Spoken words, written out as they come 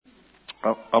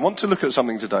I want to look at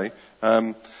something today,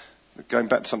 going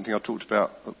back to something I talked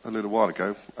about a little while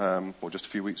ago, or just a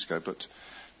few weeks ago. But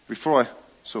before I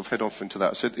sort of head off into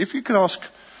that, I said, if you could ask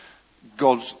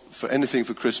God for anything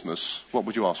for Christmas, what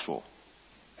would you ask for?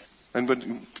 And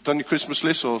when done your Christmas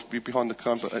list, or be behind the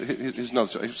camera? Here's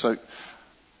another. So,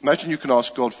 imagine you can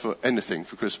ask God for anything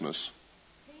for Christmas.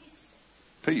 Peace.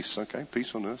 Peace, okay,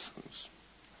 peace on earth.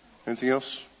 Anything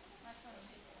else?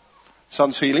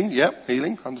 Son's healing, yeah,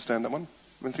 healing. Understand that one.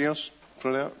 Anything else?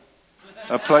 Put it out.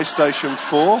 A PlayStation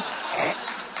 4.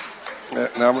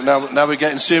 Now we're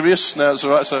getting serious. Now it's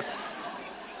all right. So,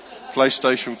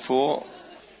 PlayStation 4.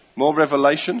 More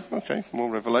revelation. Okay, more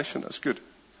revelation. That's good.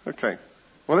 Okay.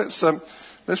 Well, let's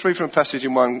read from a passage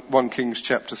in 1 Kings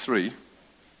chapter 3.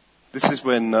 This is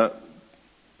when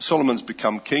Solomon's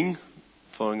become king,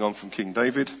 following on from King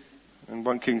David. And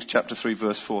 1 Kings chapter 3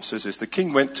 verse 4 says this: The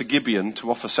king went to Gibeon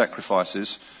to offer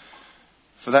sacrifices,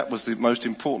 for that was the most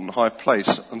important high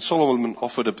place. And Solomon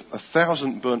offered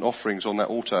 1,000 burnt offerings on that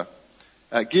altar.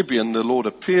 At Gibeon, the Lord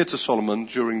appeared to Solomon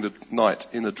during the night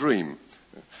in a dream.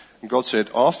 And God said,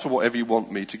 ask for whatever you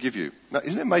want me to give you. Now,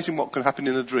 isn't it amazing what can happen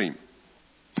in a dream?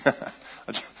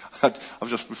 I was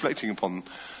just reflecting upon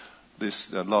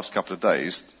this last couple of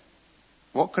days.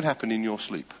 What could happen in your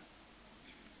sleep?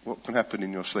 What can happen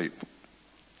in your sleep?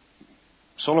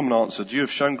 Solomon answered, you have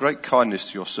shown great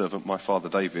kindness to your servant, my father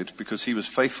David, because he was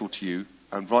faithful to you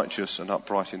and righteous and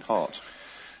upright in heart.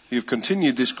 You have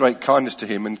continued this great kindness to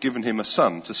him and given him a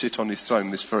son to sit on his throne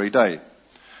this very day.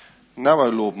 Now, O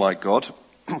Lord my God,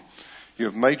 you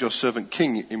have made your servant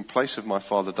king in place of my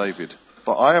father David.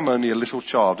 But I am only a little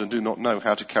child and do not know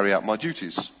how to carry out my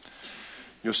duties.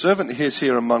 Your servant is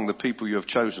here among the people you have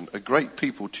chosen, a great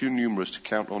people too numerous to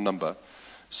count or number.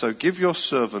 So give your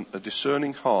servant a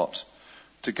discerning heart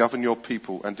to govern your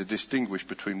people and to distinguish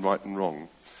between right and wrong.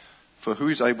 For who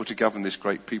is able to govern this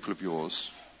great people of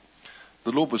yours?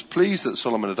 The Lord was pleased that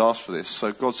Solomon had asked for this,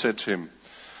 so God said to him,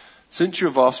 since you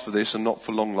have asked for this and not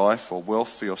for long life or wealth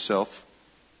for yourself,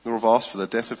 nor have asked for the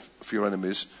death of your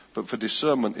enemies, but for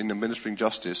discernment in administering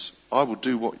justice, I will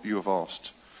do what you have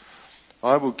asked.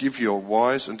 I will give you a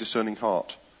wise and discerning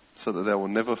heart, so that there will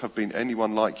never have been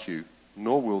anyone like you,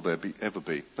 nor will there ever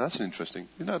be. That's interesting.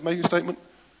 Isn't that an amazing statement?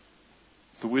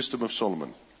 The wisdom of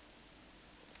Solomon.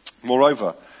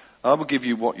 Moreover, I will give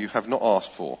you what you have not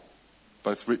asked for,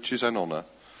 both riches and honour,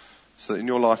 so that in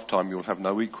your lifetime you will have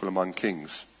no equal among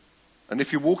kings. And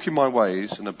if you walk in my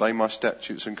ways and obey my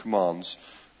statutes and commands,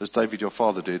 as David your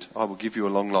father did, I will give you a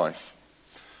long life.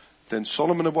 Then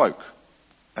Solomon awoke,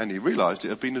 and he realised it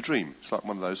had been a dream. It's like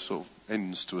one of those sort of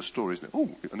ends to a story, isn't it? Oh,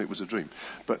 and it was a dream.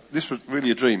 But this was really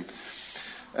a dream.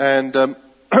 And I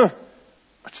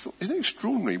just thought, isn't it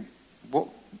extraordinary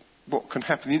what can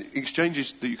happen, the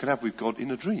exchanges that you can have with God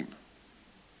in a dream?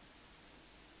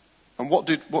 And what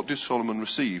did Solomon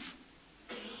receive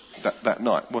that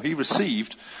night? Well, he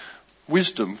received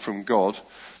wisdom from God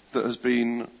that has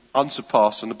been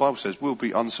unsurpassed, and the Bible says will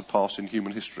be unsurpassed in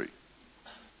human history.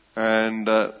 And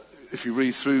if you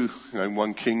read through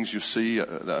 1 Kings, you see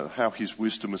how his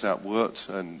wisdom has outworked,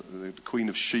 and the Queen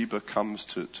of Sheba comes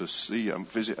to see and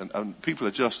visit, and people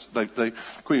are just,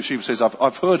 Queen of Sheba says,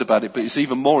 I've heard about it, but it's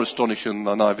even more astonishing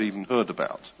than I've even heard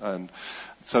about. And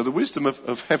so the wisdom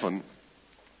of heaven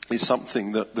is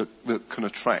something that can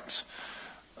attract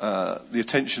the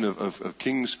attention of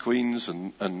kings, queens,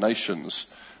 and nations.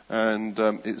 And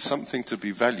it's something to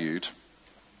be valued,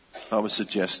 I would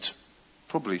suggest,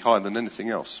 probably higher than anything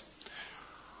else.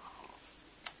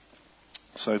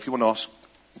 So if you want to ask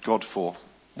God for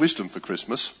wisdom for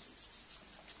Christmas,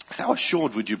 how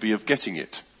assured would you be of getting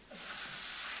it?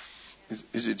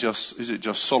 Is it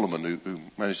just Solomon who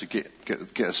managed to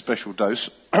get a special dose?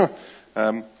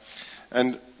 And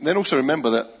then also remember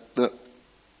that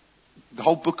the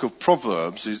whole book of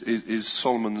Proverbs is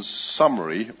Solomon's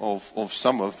summary of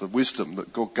some of the wisdom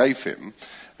that God gave him,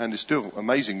 and is still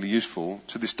amazingly useful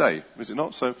to this day, is it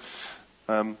not? So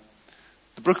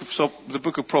the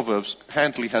book of Proverbs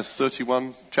handily has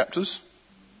 31 chapters.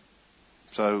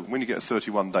 So when you get a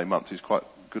 31-day month, it's quite a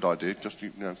good idea. Just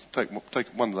take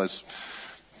one of those.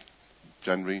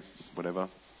 January, whatever.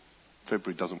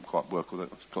 February doesn't quite work, although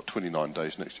it's got 29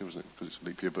 days next year, isn't it? Because it's a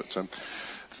leap year. But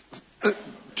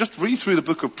just read through the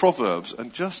book of Proverbs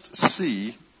and just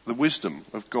see the wisdom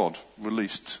of God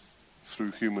released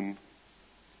through human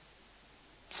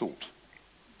thought.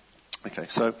 Okay,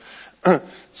 so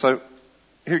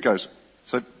here it goes.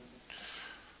 So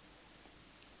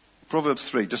Proverbs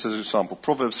 3, just as an example,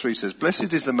 Proverbs 3 says,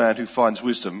 blessed is the man who finds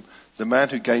wisdom, the man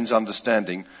who gains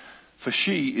understanding, for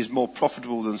she is more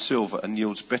profitable than silver and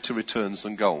yields better returns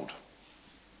than gold.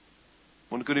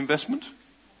 Want a good investment?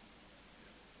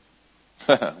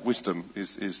 Wisdom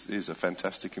is a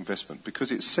fantastic investment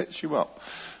because it sets you up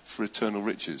for eternal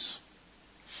riches.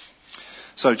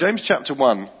 So James chapter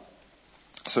 1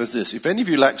 says this: if any of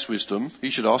you lacks wisdom, he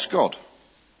should ask God.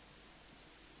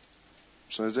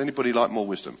 So does anybody like more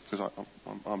wisdom? Because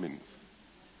I'm in.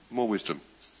 More wisdom.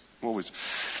 More wisdom.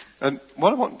 And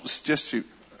what I want to suggest to you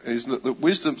is that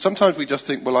wisdom, sometimes we just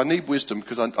think, well, I need wisdom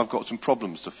because I've got some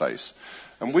problems to face.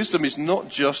 And wisdom is not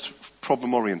just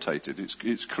problem orientated,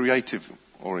 it's creative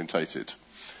orientated.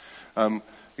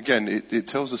 Again, it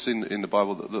tells us in the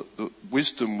Bible that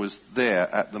wisdom was there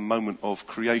at the moment of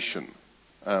creation.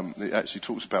 It actually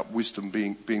talks about wisdom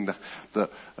being the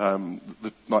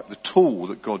tool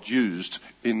that God used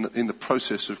in the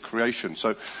process of creation.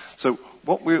 So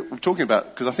what we're talking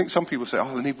about, because I think some people say,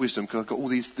 I need wisdom because I've got all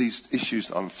these issues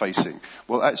that I'm facing.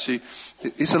 Well, actually,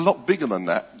 it's a lot bigger than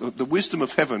that. The wisdom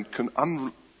of heaven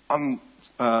can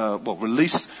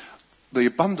release the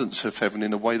abundance of heaven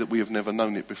in a way that we have never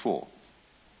known it before.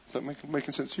 Is that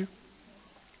making sense to you?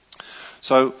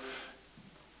 So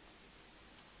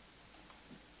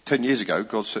 10 years ago,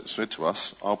 God said to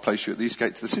us, I'll place you at these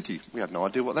gates of the city. We had no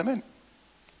idea what that meant.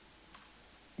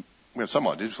 We had some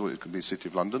idea, we thought it could be the city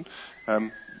of London.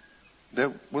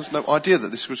 There was no idea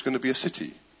that this was going to be a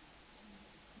city.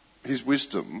 His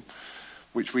wisdom,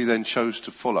 which we then chose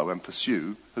to follow and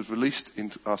pursue, has released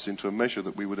us into a measure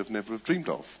that we would have never have dreamed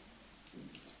of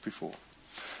before.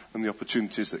 And the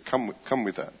opportunities that come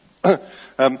with that.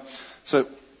 So,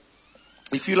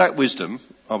 if you lack wisdom,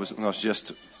 I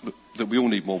suggest that we all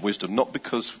need more wisdom, not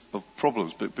because of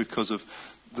problems, but because of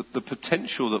the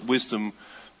potential that wisdom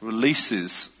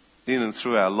releases in and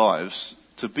through our lives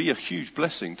to be a huge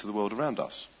blessing to the world around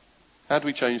us. How do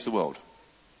we change the world?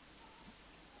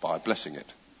 By blessing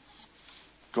it.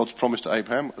 God's promise to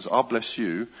Abraham was, I'll bless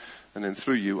you, and then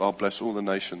through you I'll bless all the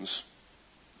nations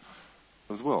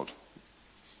of the world.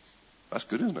 That's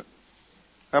good, isn't it?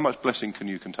 How much blessing can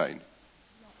you contain?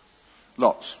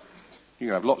 Lots. You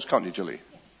can have lots, can't you, Julie?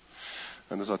 Yes.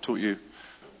 And as I taught you,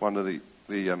 one of the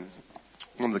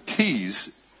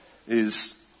keys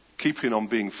is keeping on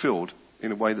being filled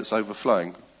in a way that's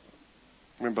overflowing.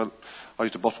 Remember, I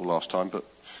used a bottle last time, but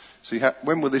see,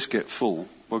 when will this get full?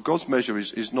 Well, God's measure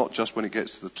is not just when it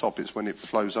gets to the top, it's when it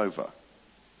flows over.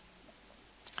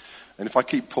 And if I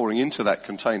keep pouring into that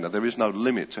container, there is no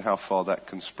limit to how far that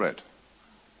can spread.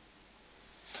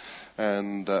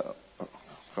 And I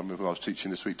can't remember who I was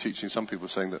teaching this week, some people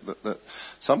saying that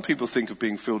some people think of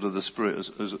being filled with the Spirit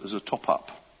as a top-up.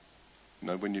 You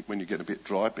know, when you get a bit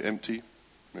dry, a bit empty,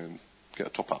 and get a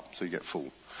top-up so you get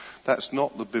full. That's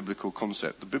not the biblical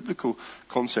concept. The biblical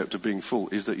concept of being full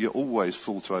is that you're always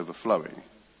full to overflowing.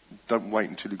 Don't wait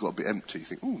until you've got a bit empty. You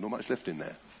think, not much left in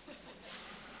there.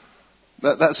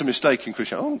 That's a mistake in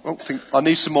Christianity. I think I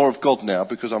need some more of God now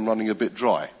because I'm running a bit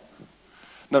dry.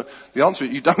 No, the answer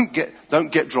is you don't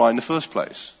get dry in the first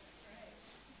place.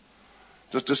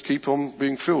 Just keep on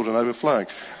being filled and overflowing.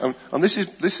 And this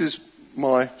is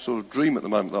my sort of dream at the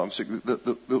moment that I'm sick.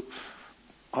 That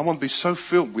I want to be so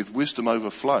filled with wisdom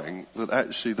overflowing that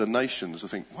actually the nations will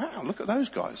think, wow, look at those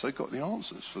guys. They've got the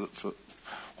answers for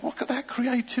look at that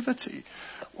creativity.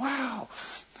 Wow.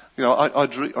 You know, I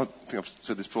think I've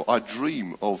said this before. I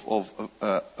dream of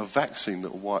a vaccine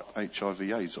that will wipe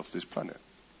HIV/AIDS off this planet.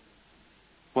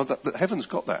 Well, that heaven's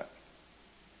got that.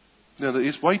 You know, that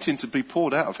it's waiting to be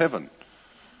poured out of heaven.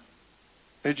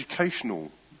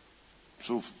 Educational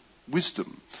sort of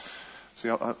wisdom. See,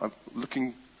 I'm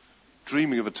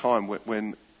dreaming of a time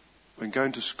when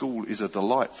going to school is a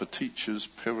delight for teachers,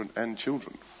 parents, and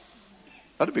children.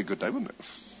 That'd be a good day, wouldn't it?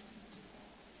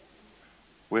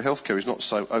 Where healthcare is not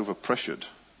so overpressured,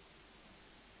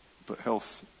 but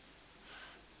health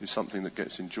is something that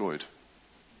gets enjoyed.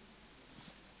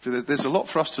 There's a lot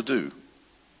for us to do.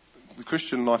 The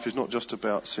Christian life is not just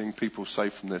about seeing people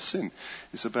saved from their sin.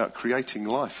 It's about creating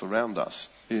life around us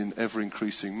in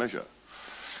ever-increasing measure.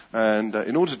 And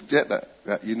in order to get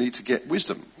that, you need to get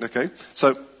wisdom. Okay?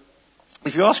 So,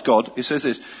 if you ask God, it says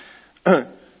this,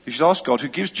 you should ask God who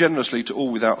gives generously to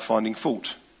all without finding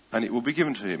fault, and it will be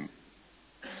given to him.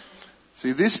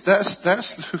 See, that's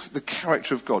the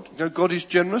character of God. You know, God is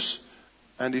generous,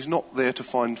 and he's not there to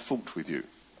find fault with you.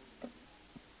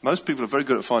 Most people are very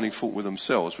good at finding fault with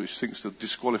themselves, which thinks that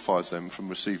disqualifies them from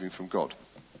receiving from God.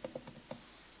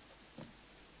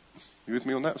 You with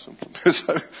me on that? So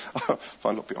I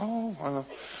find a lot of people,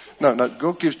 No,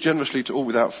 God gives generously to all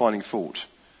without finding fault.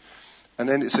 And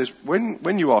then it says, when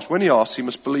he asks, he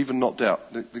must believe and not doubt.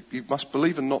 He must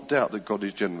believe and not doubt that God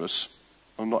is generous.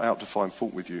 I'm not out to find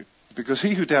fault with you. Because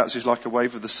he who doubts is like a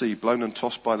wave of the sea, blown and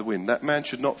tossed by the wind. That man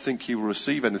should not think he will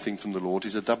receive anything from the Lord.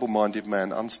 He's a double-minded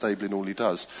man, unstable in all he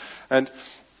does. And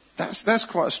that's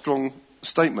quite a strong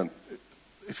statement.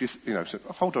 If you say,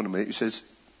 hold on a minute, he says,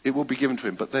 it will be given to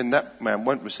him, but then that man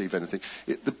won't receive anything.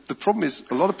 The problem is,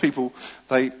 a lot of people,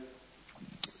 they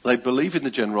believe in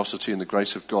the generosity and the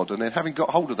grace of God, and then having got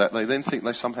hold of that, they then think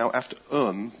they somehow have to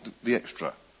earn the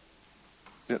extra.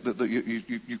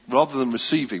 You, rather than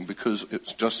receiving because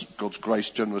it's just God's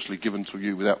grace generously given to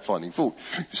you without finding fault,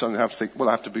 you suddenly have to think, well,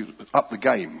 I have to be up the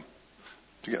game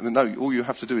to get the no. All you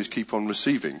have to do is keep on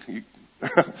receiving,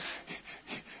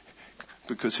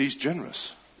 because He's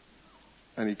generous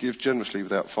and He gives generously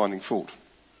without finding fault.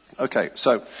 Okay,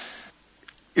 so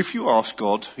if you ask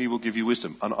God, He will give you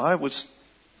wisdom. And I would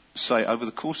say, over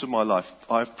the course of my life,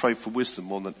 I've prayed for wisdom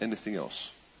more than anything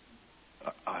else.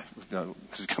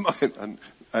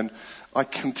 And I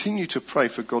continue to pray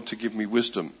for God to give me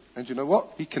wisdom. And you know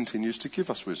what? He continues to give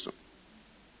us wisdom.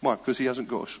 Why? Because He hasn't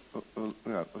got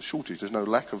a shortage. There's no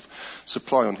lack of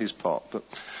supply on His part. But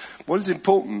what is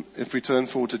important, if we turn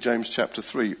forward to James chapter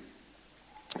 3,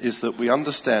 is that we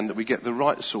understand that we get the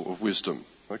right sort of wisdom.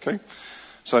 Okay?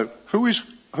 So,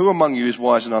 who among you is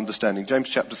wise and understanding? James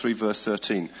chapter 3 verse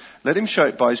 13. Let him show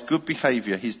it by his good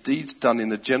behaviour, his deeds done in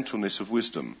the gentleness of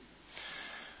wisdom.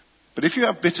 But if you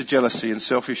have bitter jealousy and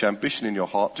selfish ambition in your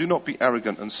heart, do not be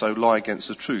arrogant and so lie against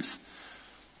the truth.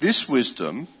 This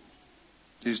wisdom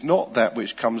is not that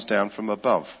which comes down from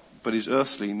above, but is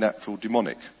earthly, natural,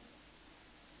 demonic.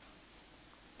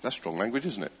 That's strong language,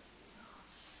 isn't it?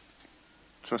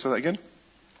 Shall I say that again?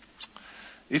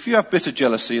 If you have bitter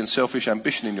jealousy and selfish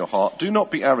ambition in your heart, do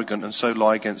not be arrogant and so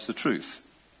lie against the truth.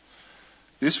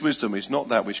 This wisdom is not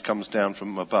that which comes down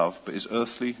from above, but is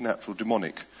earthly, natural,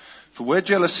 demonic. For where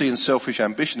jealousy and selfish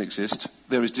ambition exist,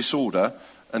 there is disorder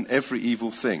and every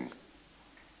evil thing.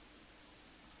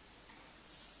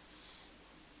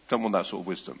 Don't want that sort of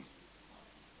wisdom.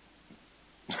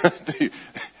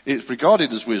 It's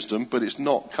regarded as wisdom, but it's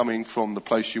not coming from the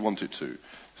place you want it to.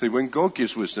 See, when God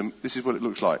gives wisdom, this is what it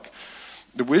looks like.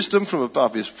 The wisdom from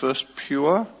above is first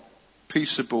pure,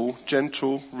 peaceable,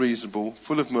 gentle, reasonable,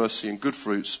 full of mercy and good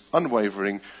fruits,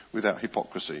 unwavering, without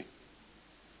hypocrisy.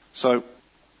 So,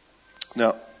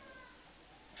 now,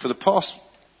 for the past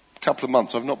couple of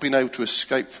months, I've not been able to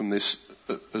escape from this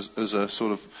as a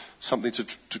sort of something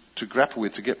to grapple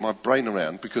with, to get my brain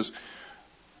around, because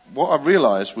what I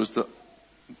realised was that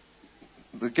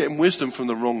getting wisdom from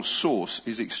the wrong source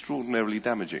is extraordinarily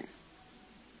damaging.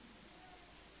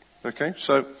 Okay,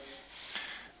 so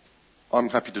I'm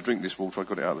happy to drink this water. I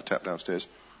got it out of the tap downstairs.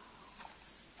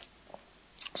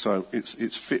 So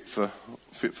it's fit for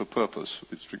purpose.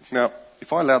 Now,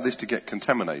 if I allow this to get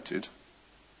contaminated,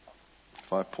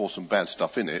 if I pour some bad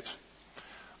stuff in it,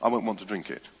 I won't want to drink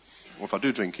it. Or if I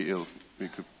do drink it,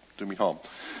 it could do me harm.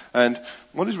 And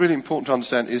what is really important to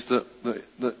understand is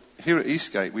that here at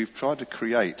Eastgate, we've tried to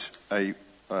create an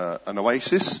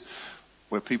oasis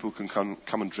where people can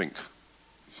come and drink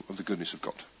of the goodness of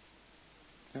God.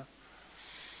 Yeah.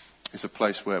 It's a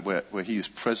place where He is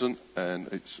present, and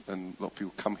a lot of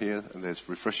people come here, and there's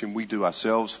refreshing. We do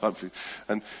ourselves, hopefully,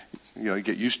 and you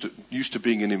get used to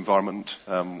being in an environment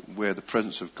where the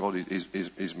presence of God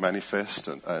is manifest,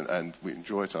 and we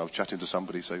enjoy it. And I was chatting to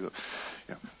somebody saying,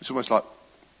 it's almost like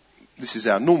this is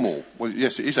our normal. Well,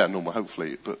 yes, it is our normal,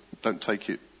 hopefully, but don't take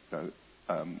it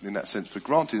in that sense for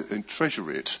granted, and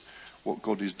treasure it, what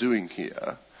God is doing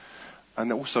here.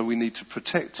 And also we need to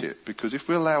protect it, because if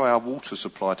we allow our water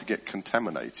supply to get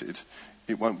contaminated,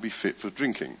 it won't be fit for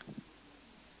drinking.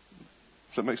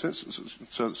 Does that make sense?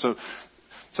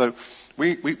 So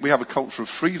we have a culture of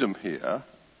freedom here,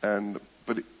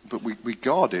 but we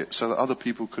guard it so that other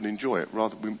people can enjoy it.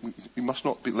 Rather, we must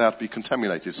not be allowed to be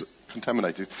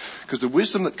contaminated, because the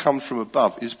wisdom that comes from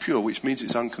above is pure, which means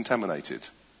it's uncontaminated.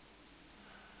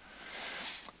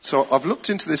 So I've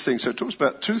looked into this thing. So it talks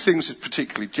about two things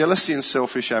particularly, jealousy and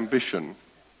selfish ambition.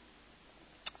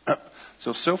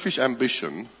 So selfish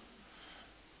ambition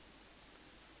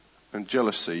and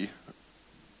jealousy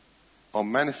are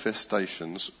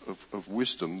manifestations of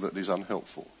wisdom that is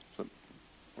unhelpful.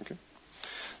 Okay.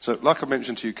 So like I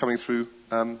mentioned to you, coming through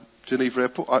Geneva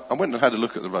Airport, I went and had a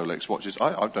look at the Rolex watches.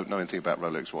 I don't know anything about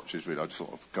Rolex watches, really. I just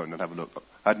thought I'd go in and have a look.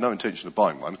 I had no intention of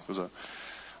buying one, because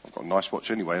I've got a nice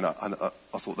watch anyway, and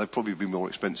I thought they'd probably be more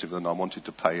expensive than I wanted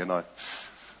to pay. And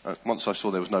once I saw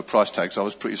there was no price tags, I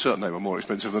was pretty certain they were more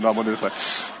expensive than I wanted to pay.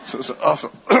 So I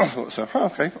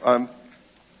thought, okay.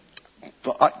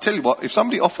 But I tell you what, if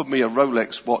somebody offered me a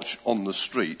Rolex watch on the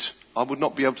street, I would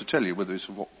not be able to tell you whether it's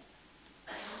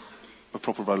a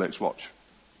proper Rolex watch.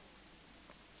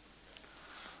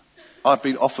 I've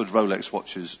been offered Rolex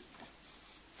watches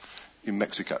in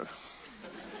Mexico.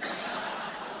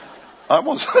 I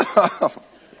was.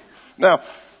 Now,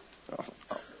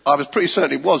 I was pretty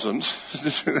certain it wasn't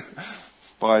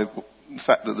by the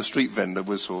fact that the street vendor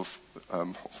was sort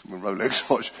of a Rolex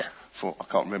watch for, I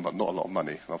can't remember, not a lot of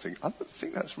money. And I don't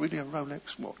think that's really a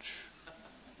Rolex watch.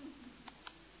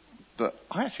 But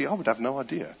I would have no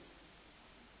idea.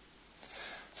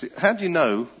 See, how do you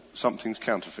know something's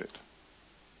counterfeit?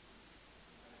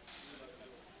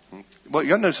 Well, you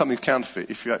don't know something's counterfeit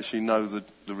if you actually know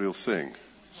the real thing.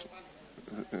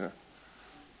 Yeah.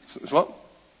 It's what?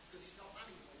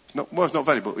 It's not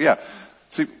valuable. Yeah.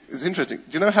 See, it's interesting.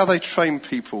 Do you know how they train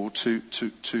people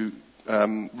to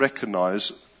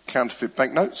recognise counterfeit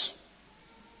banknotes?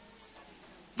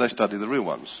 They study the real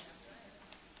ones.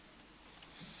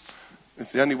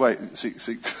 It's the only way.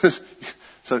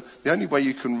 So the only way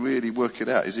you can really work it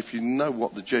out is if you know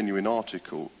what the genuine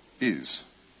article is.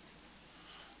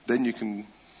 Then you can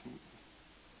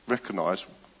recognise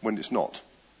when it's not.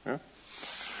 Yeah?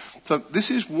 So this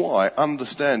is why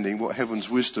understanding what heaven's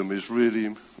wisdom is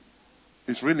really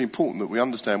important, that we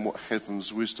understand what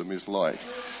heaven's wisdom is like,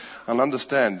 and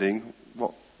understanding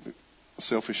what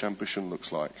selfish ambition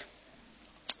looks like.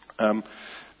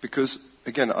 Because,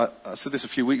 again, I said this a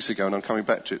few weeks ago and I'm coming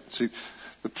back to it. See,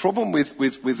 the problem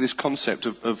with this concept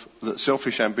of that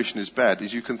selfish ambition is bad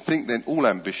is you can think then all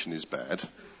ambition is bad,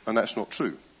 and that's not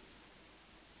true.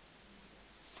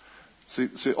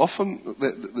 See, often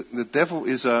the devil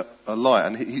is a liar,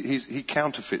 and he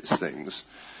counterfeits things.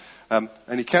 And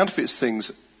he counterfeits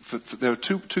things, there are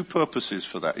two purposes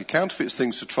for that. He counterfeits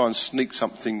things to try and sneak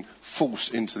something false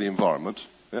into the environment.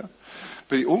 Yeah?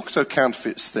 But he also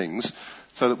counterfeits things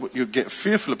so that you get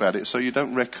fearful about it so you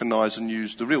don't recognise and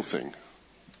use the real thing.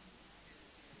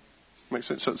 Makes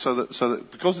sense? So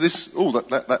that because this, don't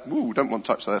want to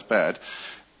touch that, that's bad,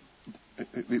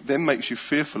 it then makes you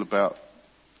fearful about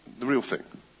the real thing.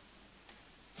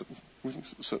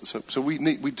 So we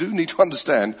do need to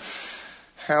understand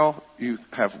how you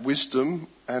have wisdom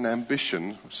and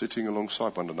ambition sitting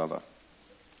alongside one another.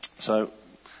 So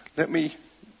let me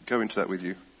go into that with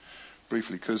you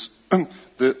briefly, because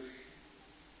the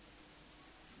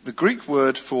Greek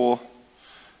word for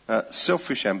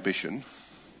selfish ambition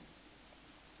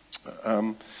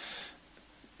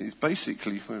is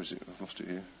basically, where is it? I've lost it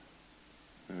here.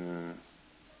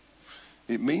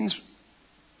 It means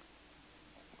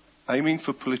aiming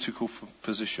for political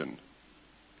position.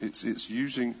 It's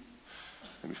using.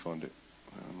 Let me find it.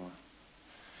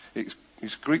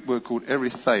 It's a Greek word called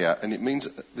erytheia, and it means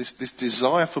this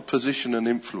desire for position and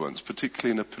influence,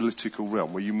 particularly in a political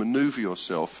realm, where you manoeuvre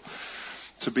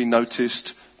yourself to be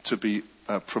noticed, to be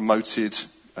promoted,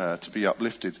 to be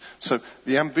uplifted. So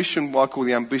the ambition, what I call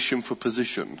the ambition for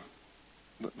position,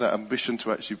 that ambition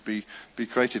to actually be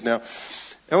created. Now,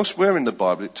 elsewhere in the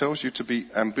Bible, it tells you to be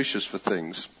ambitious for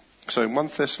things. So in 1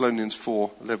 Thessalonians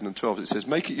 4:11 and 12, it says,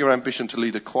 "Make it your ambition to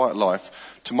lead a quiet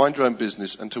life, to mind your own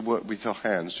business, and to work with your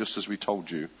hands, just as we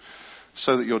told you,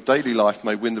 so that your daily life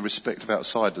may win the respect of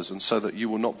outsiders, and so that you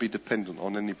will not be dependent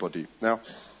on anybody." Now,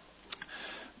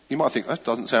 you might think, that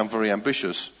doesn't sound very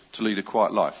ambitious, to lead a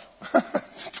quiet life.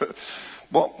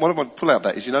 But what I want to pull out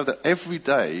that is, you know that every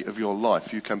day of your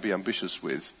life you can be ambitious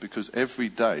with, because every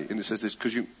day, and it says this,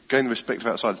 because you gain the respect of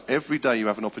outsiders, every day you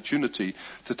have an opportunity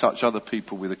to touch other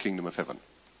people with the kingdom of heaven.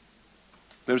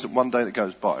 There isn't one day that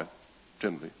goes by,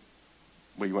 generally,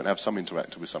 where you won't have some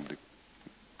interaction with somebody.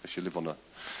 If you live on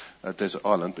a desert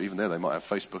island, but even there they might have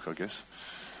Facebook, I guess.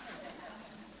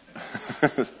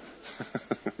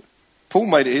 Paul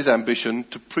made it his ambition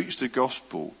to preach the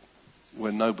gospel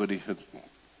when nobody had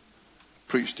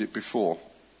preached it before.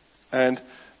 And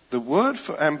the word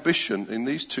for ambition in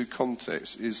these two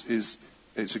contexts is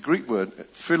it's a Greek word,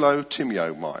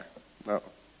 philotimomai. Now,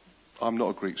 I'm not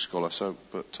a Greek scholar,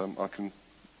 but I can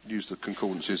use the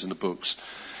concordances in the books.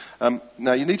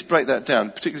 Now, you need to break that down.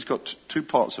 Particularly, it's got two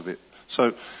parts of it.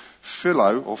 So,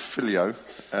 philo or filio,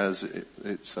 as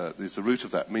it's the root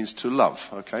of that, means to love.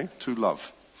 Okay, to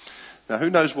love. Now, who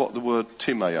knows what the word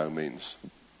timeo means?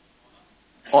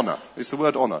 Honour. It's the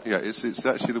word honour. Yeah, it's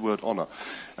actually the word honour.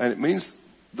 And it means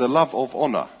the love of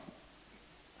honour.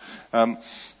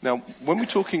 Now, when we're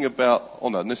talking about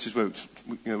honour, and this is where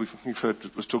we've heard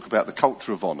us talk about the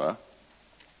culture of honour,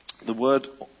 the word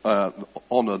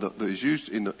honour that is used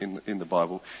in the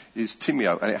Bible is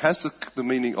timeo, and it has the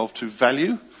meaning of to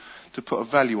value, to put a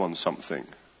value on something.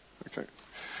 Okay.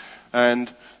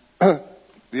 And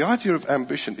the idea of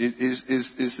ambition is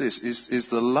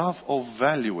the love of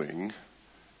valuing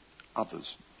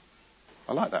others.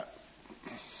 I like that.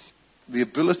 the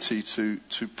ability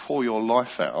to pour your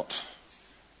life out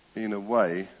in a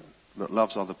way that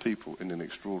loves other people in an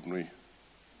extraordinary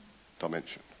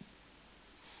dimension.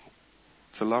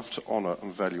 To love, to honour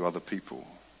and value other people.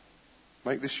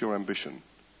 Make this your ambition.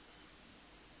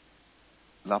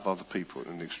 Love other people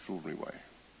in an extraordinary way.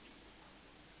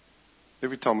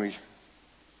 Every time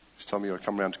this time of year I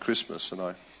come around to Christmas and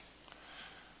I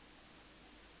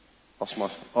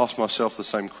ask myself the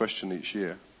same question each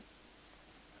year.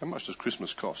 How much does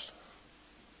Christmas cost?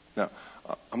 Now,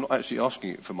 I'm not actually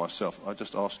asking it for myself. I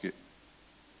just ask it,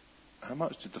 how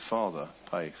much did the Father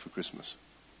pay for Christmas?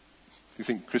 If you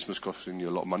think Christmas costing you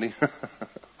a lot of money,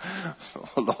 it's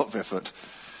not a lot of effort.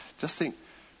 Just think,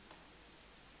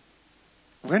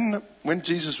 when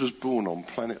Jesus was born on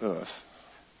planet Earth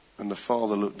and the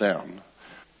Father looked down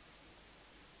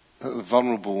at the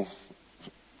vulnerable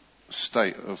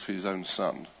state of his own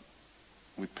son,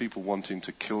 with people wanting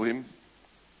to kill him,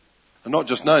 and not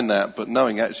just knowing that, but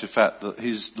knowing actually the fact that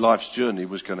his life's journey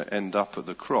was going to end up at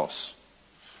the cross,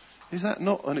 is that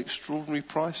not an extraordinary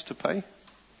price to pay?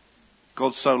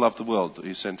 God so loved the world that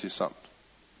he sent his son.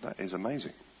 That is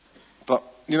amazing. But,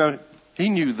 he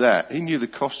knew that. He knew the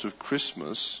cost of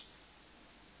Christmas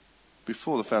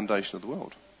before the foundation of the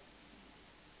world.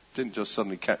 It didn't just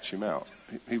suddenly catch him out.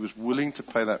 He was willing to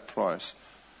pay that price.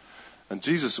 And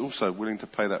Jesus also willing to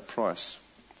pay that price.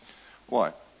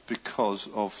 Why? Because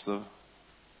of the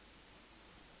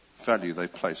value they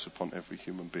place upon every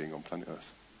human being on planet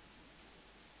Earth.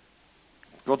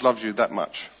 God loves you that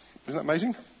much. Isn't that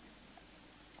amazing?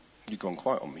 You've gone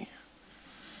quiet on me.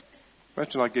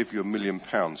 Imagine I gave you £1 million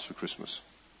for Christmas.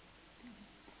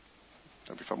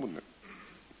 That'd be fun, wouldn't it?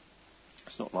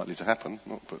 It's not likely to happen,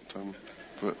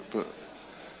 but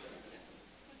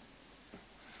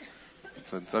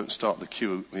so don't start the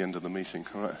queue at the end of the meeting,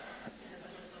 all right?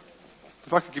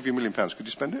 If I could give you £1 million, could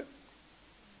you spend it?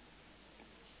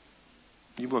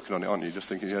 You're working on it, aren't you? Just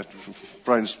thinking, yeah,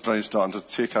 brain's starting to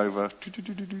tick over.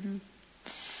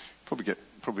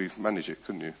 Probably manage it,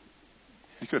 couldn't you?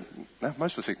 You could. Now,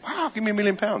 most of us think, wow, give me £1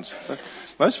 million.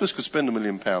 Most of us could spend £1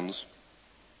 million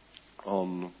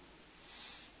on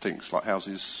things like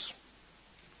houses,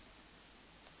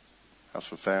 house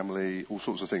for family, all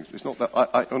sorts of things. It's not that,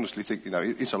 I honestly think,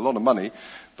 it's a lot of money,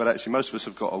 but actually most of us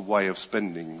have got a way of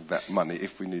spending that money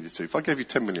if we needed to. If I gave you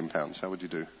 £10 million, how would you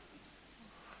do?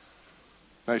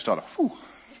 Now you start off, whew.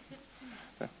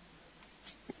 Yeah.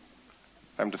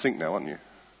 Having to think now, aren't you?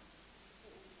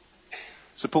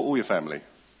 Support all your family.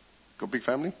 Got a big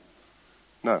family?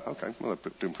 No? Okay. Well,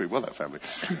 they're doing pretty well, that family.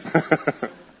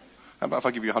 How about if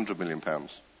I give you £100 million? How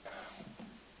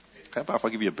about if I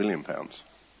give you £1 billion?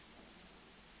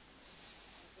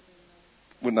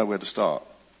 Wouldn't know where to start.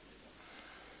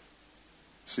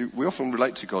 See, we often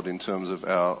relate to God in terms of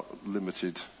our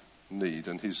limited need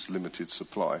and his limited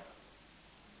supply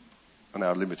and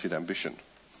our limited ambition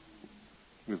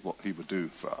with what he would do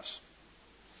for us.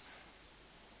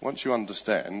 Once you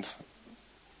understand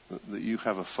that you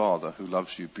have a Father who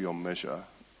loves you beyond measure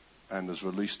and has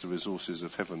released the resources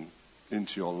of heaven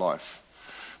into your life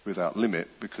without limit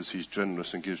because he's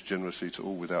generous and gives generously to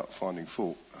all without finding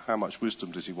fault, how much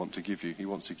wisdom does he want to give you? He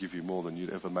wants to give you more than you'd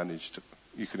ever manage to.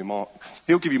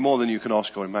 He'll give you more than you can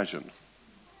ask or imagine.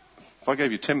 If I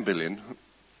gave you 10 billion,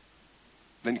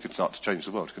 then you could start to change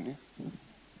the world, couldn't you?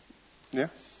 Yeah?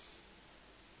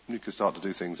 You could start to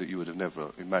do things that you would have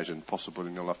never imagined possible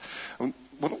in your life. And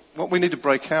what we need to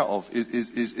break out of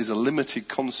is a limited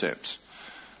concept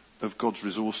of God's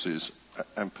resources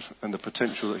and the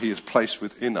potential that he has placed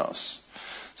within us.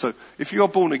 So if you are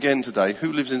born again today,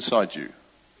 who lives inside you?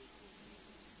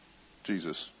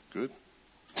 Jesus. Good.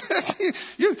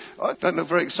 I don't look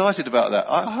very excited about that.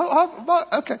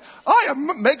 Okay. I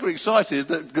am mega excited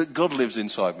that God lives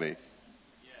inside me.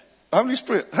 Holy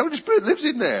Spirit lives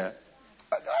in there.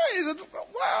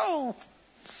 Wow.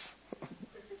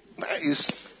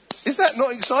 Is that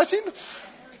not exciting?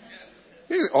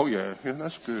 Oh yeah,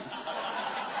 that's good.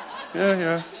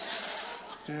 Yeah,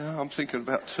 I'm thinking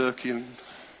about turkey and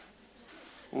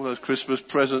all those Christmas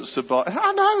presents to buy.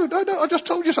 Oh, no, I just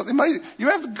told you something, mate. You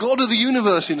have the God of the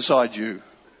universe inside you.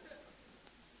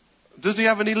 Does he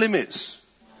have any limits?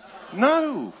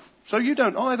 No. So you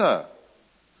don't either.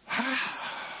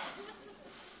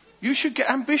 You should get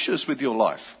ambitious with your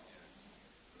life.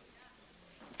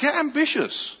 Get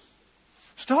ambitious.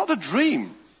 Start to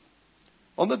dream.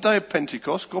 On the day of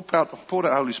Pentecost, God poured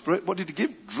out Holy Spirit. What did he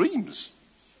give? Dreams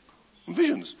and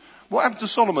visions. What happened to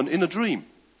Solomon in a dream?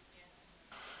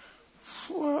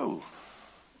 Whoa.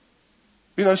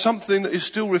 Something that is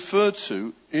still referred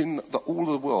to in all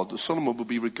of the world, that Solomon would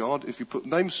be regarded, if you put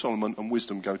name Solomon and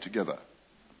wisdom go together.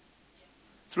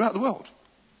 throughout the world.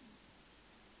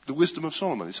 The wisdom of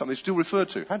Solomon is something still referred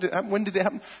to. How did it happen? When did it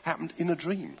happen? Happened in a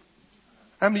dream.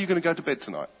 How many are you going to go to bed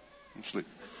tonight and sleep?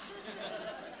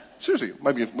 Seriously,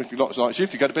 maybe if you like night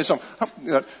shift, you go to bed. How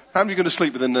many are you going to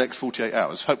sleep within the next 48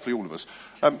 hours? Hopefully all of us.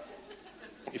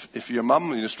 If you're a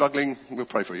mum and you're struggling, we'll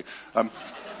pray for you. I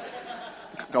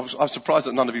was surprised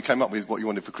that none of you came up with what you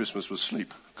wanted for Christmas was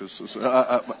sleep.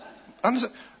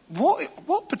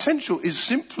 What potential is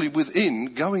simply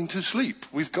within going to sleep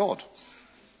with God?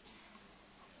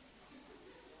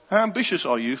 How ambitious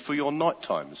are you for your night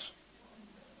times?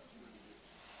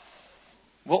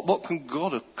 What can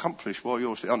God accomplish while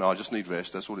you're sleeping? Oh no, I just need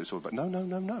rest. That's all it's all about.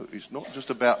 No. It's not just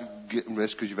about getting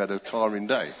rest because you've had a tiring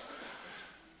day.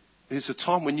 It's a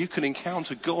time when you can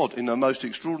encounter God in the most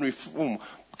extraordinary form.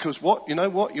 Because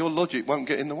your logic won't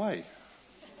get in the way.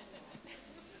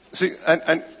 See,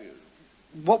 and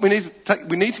what we need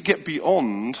to get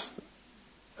beyond,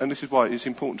 and this is why it's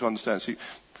important to understand. See,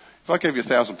 if I gave you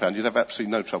 £1,000, you'd have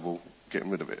absolutely no trouble getting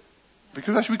rid of it.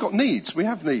 Because actually we've got needs. We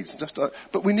have needs.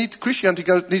 But Christianity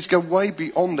needs to go way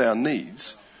beyond our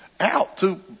needs, out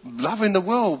to loving the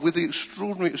world with the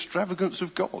extraordinary extravagance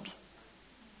of God.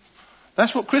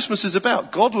 That's what Christmas is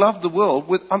about. God loved the world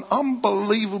with an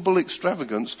unbelievable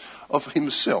extravagance of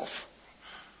himself.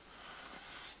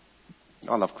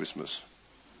 I love Christmas.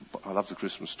 I love the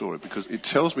Christmas story because it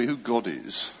tells me who God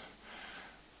is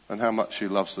and how much he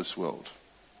loves this world.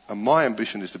 And my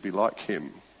ambition is to be like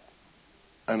him.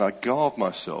 And I guard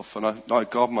myself, and I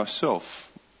guard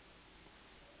myself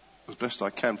as best I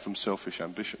can from selfish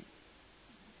ambition.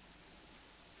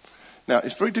 Now,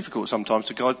 it's very difficult sometimes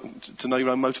to know your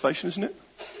own motivation, isn't it?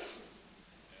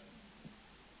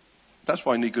 That's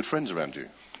why you need good friends around you.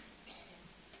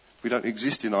 We don't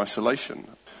exist in isolation.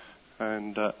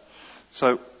 And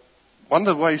so one of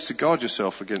the ways to guard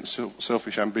yourself against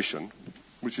selfish ambition,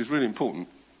 which is really important,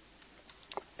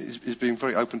 is being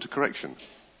very open to correction.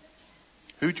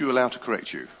 Who do you allow to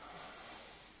correct you?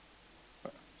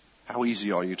 How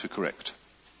easy are you to correct?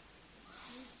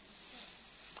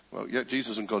 Well, yeah,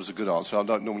 Jesus and God is a good answer. I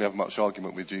don't normally have much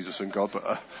argument with Jesus and God,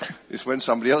 but it's when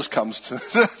somebody else comes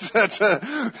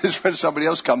it's when somebody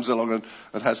else comes along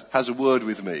and has a word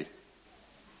with me.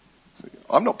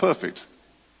 I'm not perfect.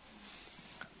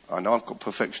 I know I've got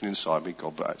perfection inside me,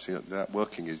 God, but actually that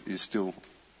working is still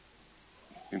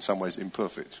in some ways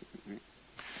imperfect.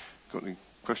 Got any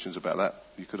questions about that?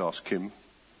 You could ask Kim.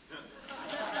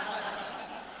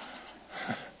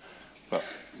 But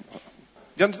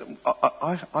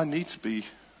I need to be,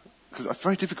 because it's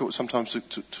very difficult sometimes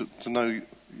to know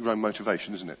your own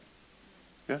motivation, isn't it?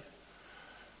 Yeah.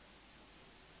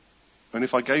 And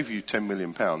if I gave you £10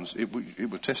 million, it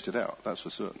would test it out. That's for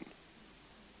certain.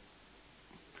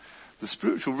 The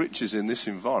spiritual riches in this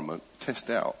environment test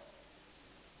out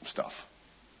stuff.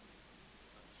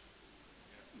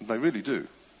 They really do.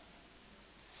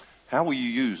 How will you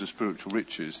use the spiritual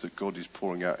riches that God is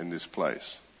pouring out in this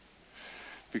place?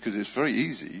 Because it's very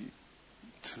easy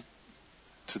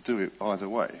to do it either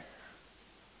way.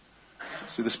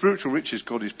 So the spiritual riches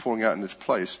God is pouring out in this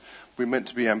place, we're meant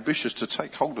to be ambitious to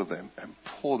take hold of them and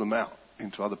pour them out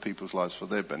into other people's lives for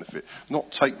their benefit,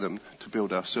 not take them to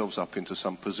build ourselves up into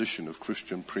some position of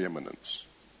Christian preeminence.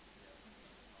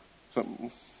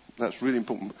 So that's really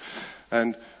important.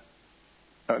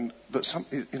 But some,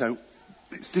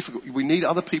 it's difficult. We need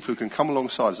other people who can come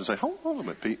alongside us and say, hold on a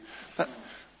minute, Pete. Are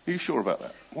you sure about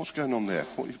that? What's going on there?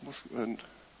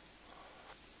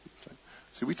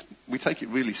 So we take it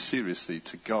really seriously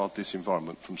to guard this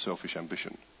environment from selfish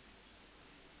ambition.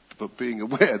 But being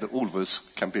aware that all of us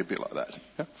can be a bit like that.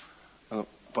 Yeah?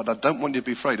 But I don't want you to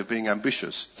be afraid of being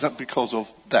ambitious. Not because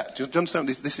of that. Do you understand?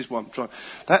 This is what I'm trying.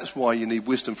 That's why you need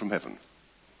wisdom from heaven.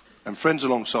 And friends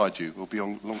alongside you will be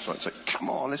alongside and say, come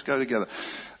on, let's go together.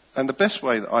 And the best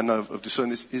way that I know of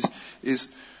discerning this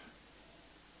is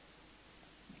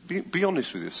be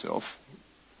honest with yourself.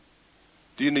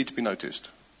 Do you need to be noticed?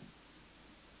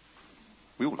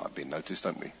 We all like being noticed,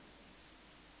 don't we?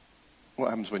 What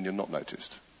happens when you're not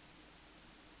noticed?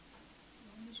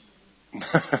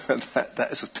 that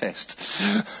is a test.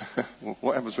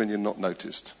 What happens when you're not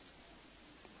noticed?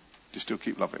 Do you still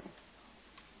keep loving?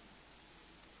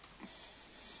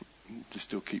 Do you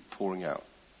still keep pouring out?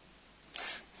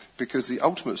 Because the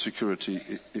ultimate security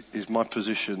is my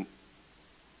position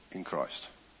in Christ.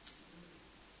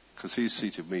 Because he's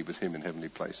seated me with him in heavenly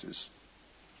places.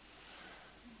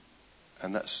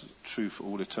 And that's true for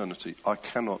all eternity. I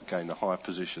cannot gain a higher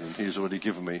position than he has already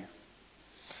given me.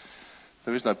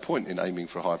 There is no point in aiming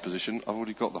for a higher position. I've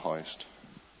already got the highest.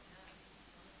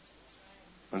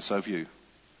 And so have you.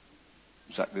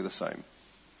 Exactly the same.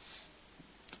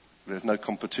 There's no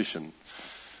competition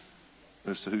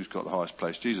as to who's got the highest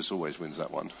place. Jesus always wins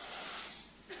that one.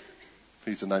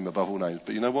 He's the name above all names.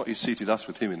 But you know what? He's seated us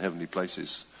with him in heavenly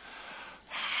places.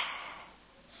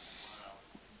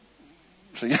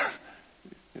 So yeah,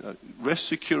 rest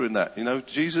secure in that.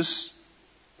 Jesus,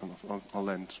 I'll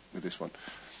end with this one.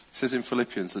 It says in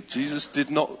Philippians that Jesus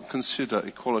did not consider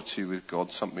equality with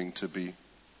God something to be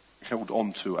held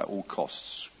on to at all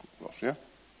costs. Yeah?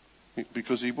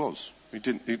 Because he was.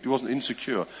 He wasn't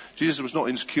insecure. Jesus was not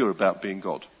insecure about being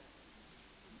God.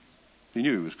 He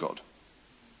knew he was God.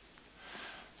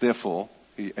 Therefore,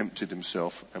 he emptied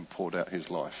himself and poured out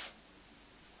his life,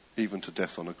 even to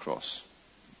death on a cross.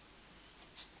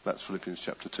 That's Philippians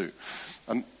chapter 2.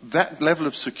 And that level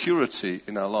of security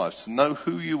in our lives, to know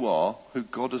who you are, who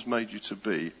God has made you to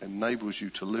be, enables you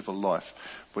to live a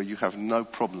life where you have no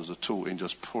problems at all in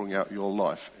just pouring out your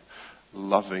life,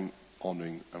 loving,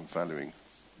 honouring and valuing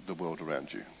the world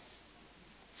around you.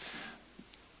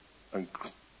 And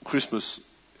Christmas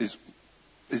is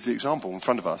the example in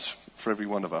front of us, for every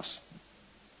one of us,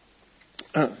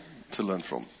 to learn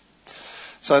from.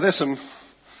 So there's some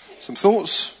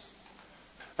thoughts.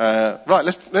 Right,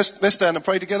 let's stand and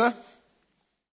pray together.